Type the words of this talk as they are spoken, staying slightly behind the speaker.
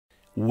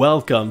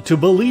Welcome to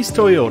Balise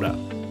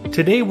Toyota.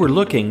 Today we're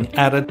looking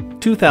at a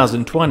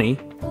 2020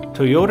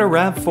 Toyota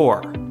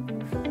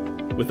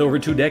RAV4. With over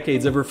 2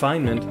 decades of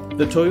refinement,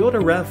 the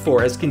Toyota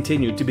RAV4 has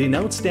continued to be an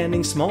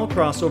outstanding small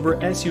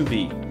crossover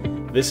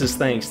SUV. This is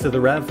thanks to the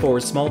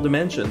RAV4's small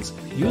dimensions,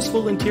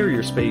 useful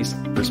interior space,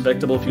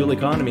 respectable fuel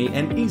economy,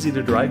 and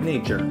easy-to-drive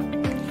nature.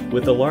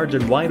 With a large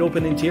and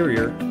wide-open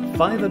interior,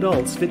 5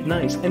 adults fit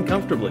nice and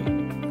comfortably.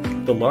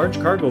 The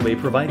large cargo bay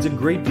provides a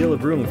great deal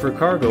of room for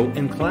cargo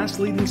and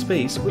class-leading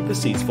space with the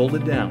seats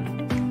folded down.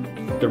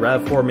 The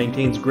RAV4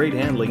 maintains great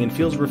handling and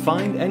feels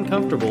refined and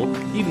comfortable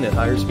even at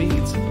higher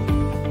speeds.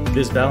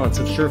 This balance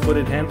of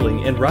sure-footed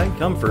handling and ride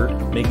comfort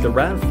make the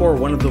RAV4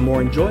 one of the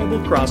more enjoyable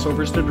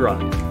crossovers to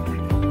drive.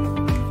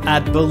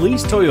 At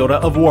Balise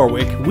Toyota of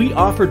Warwick, we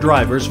offer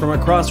drivers from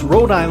across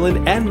Rhode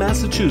Island and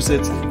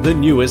Massachusetts the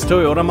newest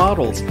Toyota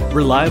models,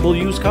 reliable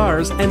used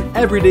cars, and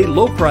everyday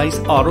low-price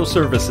auto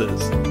services.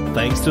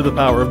 Thanks to the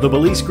power of the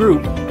Balise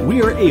Group,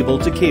 we are able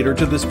to cater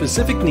to the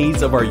specific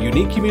needs of our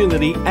unique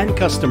community and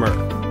customer.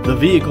 The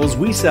vehicles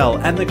we sell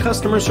and the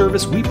customer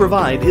service we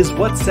provide is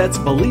what sets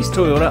Balise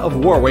Toyota of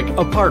Warwick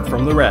apart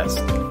from the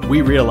rest.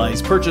 We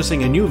realize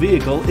purchasing a new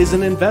vehicle is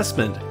an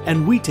investment,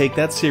 and we take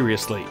that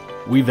seriously.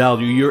 We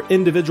value your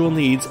individual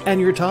needs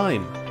and your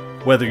time.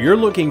 Whether you're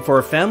looking for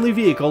a family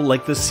vehicle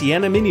like the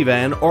Sienna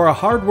minivan or a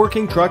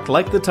hard-working truck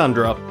like the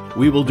Tundra,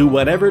 we will do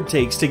whatever it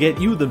takes to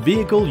get you the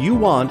vehicle you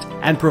want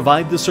and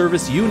provide the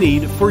service you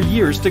need for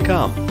years to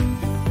come.